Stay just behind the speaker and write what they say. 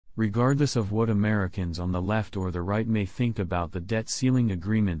Regardless of what Americans on the left or the right may think about the debt ceiling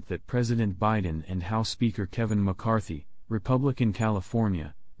agreement that President Biden and House Speaker Kevin McCarthy, Republican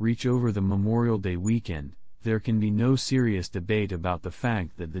California, reach over the Memorial Day weekend, there can be no serious debate about the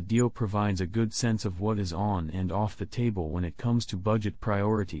fact that the deal provides a good sense of what is on and off the table when it comes to budget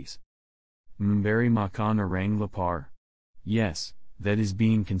priorities. Memberi makan lapar? Yes, that is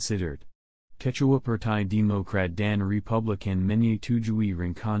being considered. Ketua Partai Demokrat dan Republikan menyetujui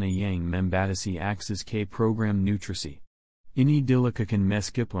rencana yang membatasi akses ke program nutrisi. Ini dilakukan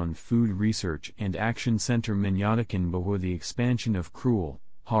meskipun Food Research and Action Center menyatakan bahwa the expansion of cruel,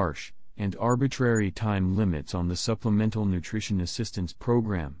 harsh, and arbitrary time limits on the Supplemental Nutrition Assistance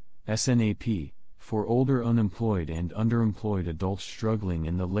Program, SNAP, for older unemployed and underemployed adults struggling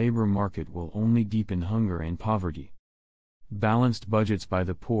in the labor market will only deepen hunger and poverty. Balanced budgets by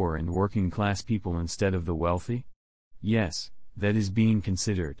the poor and working-class people instead of the wealthy? Yes, that is being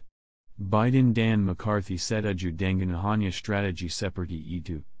considered. Biden dan McCarthy setujui dengan hanya strategi seperti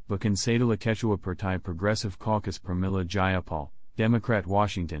itu, bukan saudara Ketua Partai Progressive Caucus Pramila Jayapal, Democrat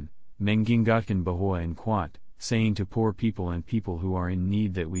Washington, mengingatkan bahwa and kuat, saying to poor people and people who are in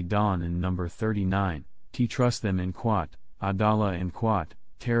need that we don in number 39, to trust them and kuat, adalah and kuat,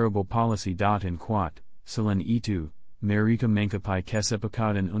 terrible policy. And kuat, selain itu, mereka mengkapai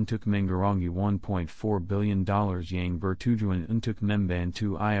kesepakatan untuk mengurangi $1.4 billion yang bertujuan untuk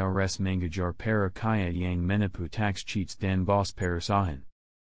membantu IRS mengejar para kaya yang menipu tax cheats dan bos perusahaan.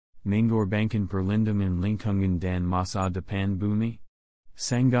 Mengorbankan perlindungan lingkungan dan masa depan bumi?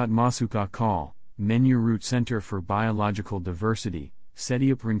 Sangat masuk akal, Root Center for Biological Diversity,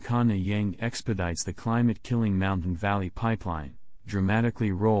 setiap rencana yang expedites the climate-killing Mountain Valley Pipeline,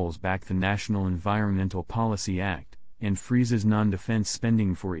 dramatically rolls back the National Environmental Policy Act, and freezes non-defense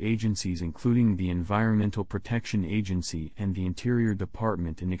spending for agencies including the Environmental Protection Agency and the Interior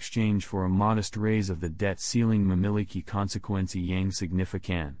Department in exchange for a modest raise of the debt ceiling memiliki konsekuensi yang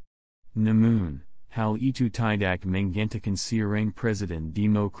signifikan. Namun, hal itu tidak menggantikan seorang Presiden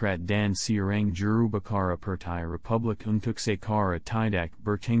Demokrat dan seorang juru bicara Partai Republik untuk secara tidak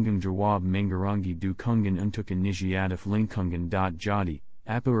bertanggung jawab mengurangi dukungan untuk inisiatif lingkungan. Jadi,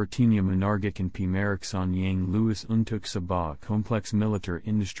 apa artinya menargetkan pemeriksaan yang luas untuk sebuah kompleks militer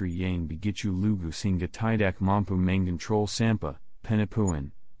industri yang begitu lugu sehingga tidak mampu mengontrol sampah,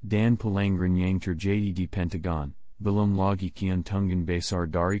 penipuan, dan pelanggaran yang terjadi di Pentagon, belum lagi keuntungan besar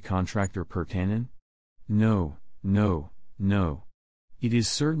dari kontraktor pertahanan? No, no, no. It is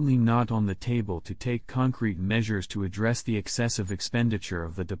certainly not on the table to take concrete measures to address the excessive expenditure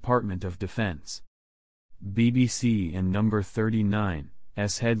of the Department of Defense. BBC and number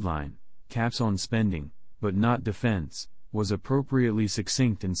 39's headline, Caps on Spending, but Not Defense, was appropriately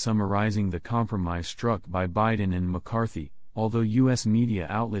succinct in summarizing the compromise struck by Biden and McCarthy, although U.S. media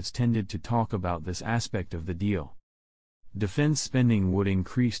outlets tended to talk about this aspect of the deal. Defense spending would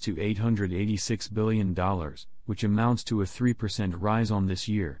increase to $886 billion, which amounts to a 3% rise on this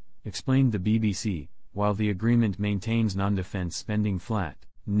year, explained the BBC, while the agreement maintains non-defense spending flat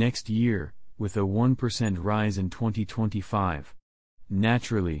next year, with a 1% rise in 2025.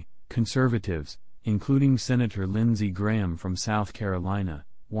 Naturally, conservatives, including Senator Lindsey Graham from South Carolina,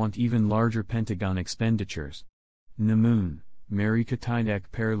 want even larger Pentagon expenditures. Namun, mereka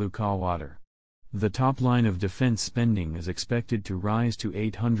tidak perlu khawatir. The top line of defense spending is expected to rise to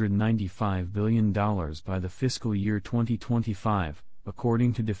 $895 billion by the fiscal year 2025,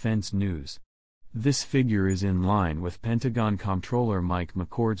 according to Defense News. This figure is in line with Pentagon Comptroller Mike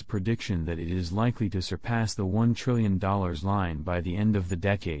McCord's prediction that it is likely to surpass the $1 trillion line by the end of the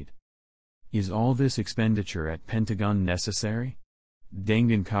decade. Is all this expenditure at Pentagon necessary?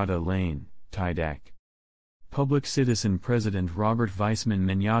 Dengan kata lain, tidak. Public Citizen President Robert Weissman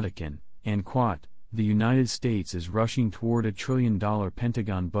menyatakan, and quote, the United States is rushing toward a $1 trillion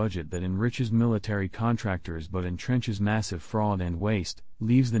Pentagon budget that enriches military contractors but entrenches massive fraud and waste,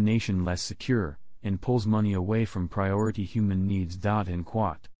 leaves the nation less secure, and pulls money away from priority human needs. End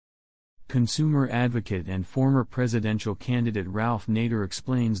quote. Consumer advocate and former presidential candidate Ralph Nader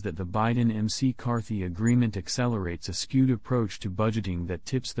explains that the Biden-McCarthy agreement accelerates a skewed approach to budgeting that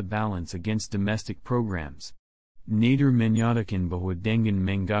tips the balance against domestic programs. Nader menyatakan bahwa dengan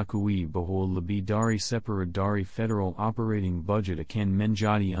mengakui bahwa lebih dari separuh dari federal operating budget akan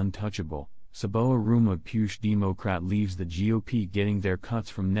menjadi untouchable, sebuah rumah push Demokrat leaves the GOP getting their cuts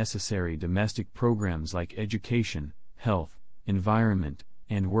from necessary domestic programs like education, health, environment,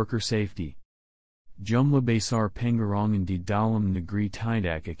 and worker safety. Jumlah besar pengurangan di dalam negeri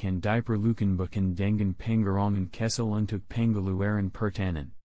tidak akan diperlukan bukan dengan pengurangan kecil untuk pengeluaran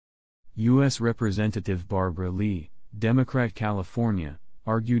pertahanan. U.S. Representative Barbara Lee, Democrat California,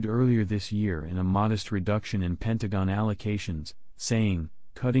 argued earlier this year in a modest reduction in Pentagon allocations, saying,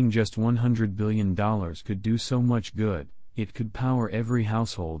 "Cutting just $100 billion could do so much good. It could power every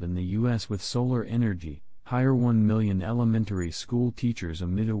household in the U.S. with solar energy, hire 1 million elementary school teachers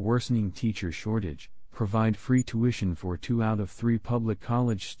amid a worsening teacher shortage, provide free tuition for 2 out of 3 public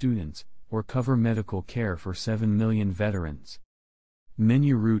college students, or cover medical care for 7 million veterans."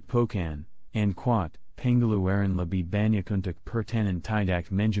 Menyurut Pokan, and Kuat, Pengeluaran lebih banyak untuk pertahanan tidak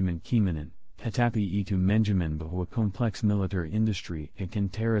menjamin keamanan, tetapi itu menjamin bahwa kompleks militer industri akan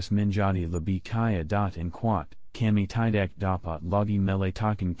terus menjadi lebih kaya dan kuat. Kami tidak dapat lagi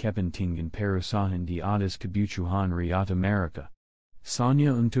meletakkan kepentingan perusahaan di atas kebutuhan rakyat Amerika.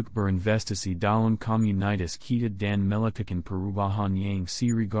 Hanya untuk berinvestasi dalam komunitas kita dan melakukan perubahan yang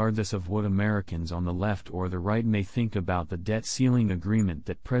regardless of what Americans on the left or the right may think about the debt ceiling agreement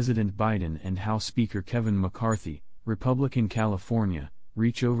that President Biden and House Speaker Kevin McCarthy, Republican California,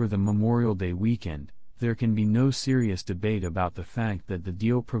 reach over the Memorial Day weekend. There can be no serious debate about the fact that the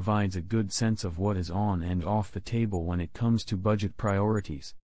deal provides a good sense of what is on and off the table when it comes to budget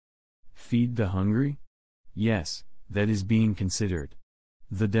priorities. Feed the hungry? Yes, that is being considered.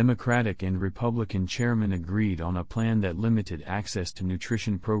 The Democratic and Republican chairmen agreed on a plan that limited access to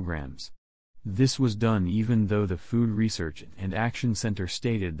nutrition programs. This was done even though the Food Research and Action Center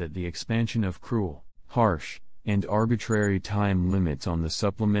stated that the expansion of cruel, harsh, and arbitrary time limits on the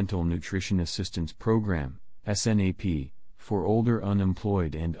Supplemental Nutrition Assistance Program, SNAP, for older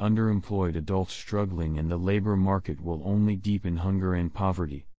unemployed and underemployed adults struggling in the labor market will only deepen hunger and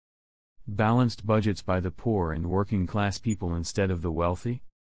poverty. Balanced budgets by the poor and working class people instead of the wealthy?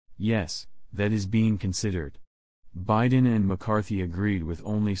 Yes, that is being considered. Biden and McCarthy agreed with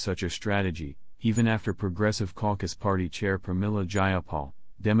only such a strategy, even after Progressive Caucus Party Chair Pramila Jayapal,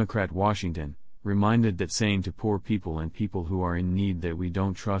 Democrat Washington, reminded that saying to poor people and people who are in need that we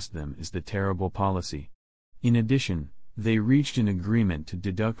don't trust them is the terrible policy. In addition, they reached an agreement to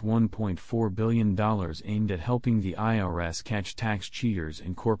deduct $1.4 billion aimed at helping the IRS catch tax cheaters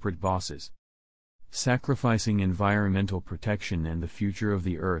and corporate bosses. Sacrificing environmental protection and the future of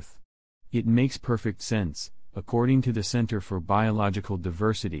the earth. It makes perfect sense, according to the Center for Biological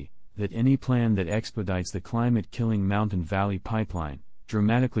Diversity, that any plan that expedites the climate-killing Mountain Valley Pipeline,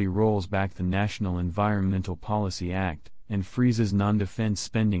 dramatically rolls back the National Environmental Policy Act, and freezes non-defense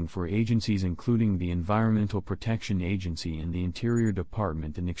spending for agencies including the Environmental Protection Agency and the Interior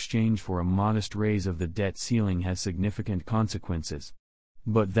Department in exchange for a modest raise of the debt ceiling has significant consequences.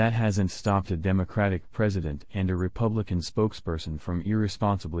 But that hasn't stopped a Democratic president and a Republican spokesperson from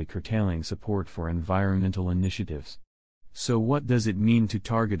irresponsibly curtailing support for environmental initiatives. So what does it mean to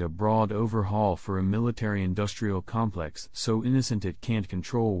target a broad overhaul for a military-industrial complex so innocent it can't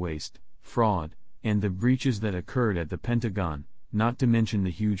control waste, fraud, and the breaches that occurred at the Pentagon, not to mention the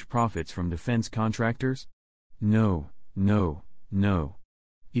huge profits from defense contractors? No, no, no.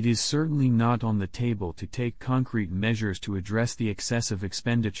 It is certainly not on the table to take concrete measures to address the excessive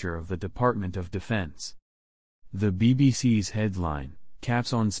expenditure of the Department of Defense. The BBC's headline,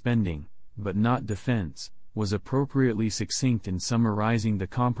 "Caps on Spending, but Not Defense," was appropriately succinct in summarizing the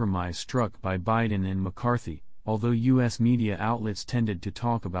compromise struck by Biden and McCarthy, although U.S. media outlets tended to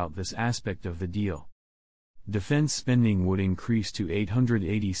talk about this aspect of the deal. Defense spending would increase to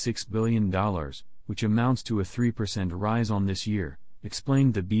 $886 billion, which amounts to a 3% rise on this year,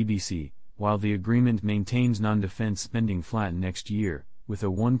 explained the BBC, while the agreement maintains non-defense spending flat next year, with a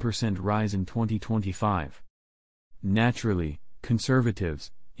 1% rise in 2025. Naturally,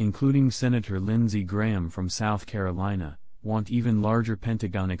 conservatives, including Senator Lindsey Graham from South Carolina, want even larger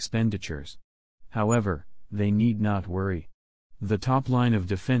Pentagon expenditures. However, they need not worry. The top line of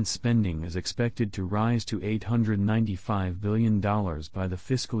defense spending is expected to rise to $895 billion by the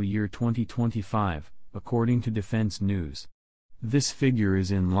fiscal year 2025, according to Defense News. This figure is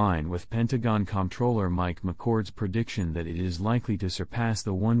in line with Pentagon Comptroller Mike McCord's prediction that it is likely to surpass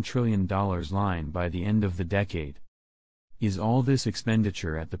the $1 trillion line by the end of the decade. Is all this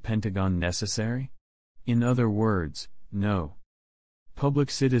expenditure at the Pentagon necessary? In other words, no.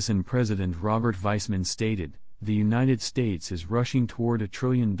 Public Citizen President Robert Weissman stated, "The United States is rushing toward a $1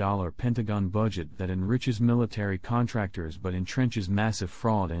 trillion Pentagon budget that enriches military contractors but entrenches massive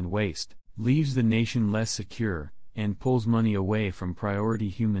fraud and waste, leaves the nation less secure, and pulls money away from priority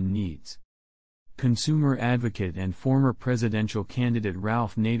human needs." Consumer advocate and former presidential candidate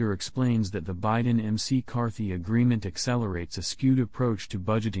Ralph Nader explains that the Biden-McCarthy agreement accelerates a skewed approach to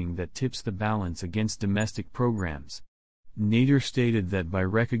budgeting that tips the balance against domestic programs. Nader stated that by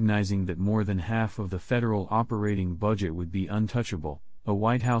recognizing that more than half of the federal operating budget would be untouchable, a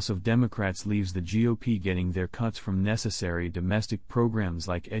White House of Democrats leaves the GOP getting their cuts from necessary domestic programs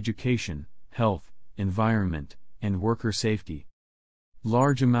like education, health, environment, and worker safety.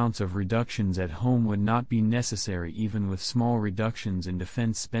 Large amounts of reductions at home would not be necessary even with small reductions in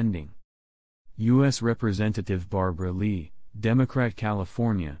defense spending. U.S. Representative Barbara Lee, Democrat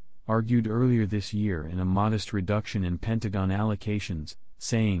California, argued earlier this year in a modest reduction in Pentagon allocations,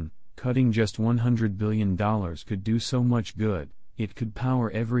 saying, "Cutting just $100 billion could do so much good. It could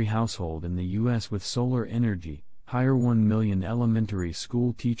power every household in the U.S. with solar energy, hire 1 million elementary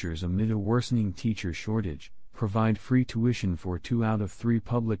school teachers amid a worsening teacher shortage, provide free tuition for 2 out of 3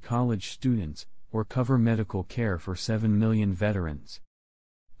 public college students, or cover medical care for 7 million veterans."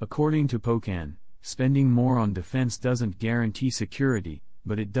 According to Pocan, spending more on defense doesn't guarantee security,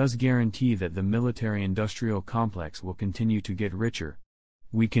 but it does guarantee that the military-industrial complex will continue to get richer.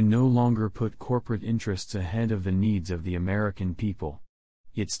 We can no longer put corporate interests ahead of the needs of the American people.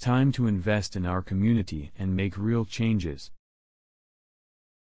 It's time to invest in our community and make real changes.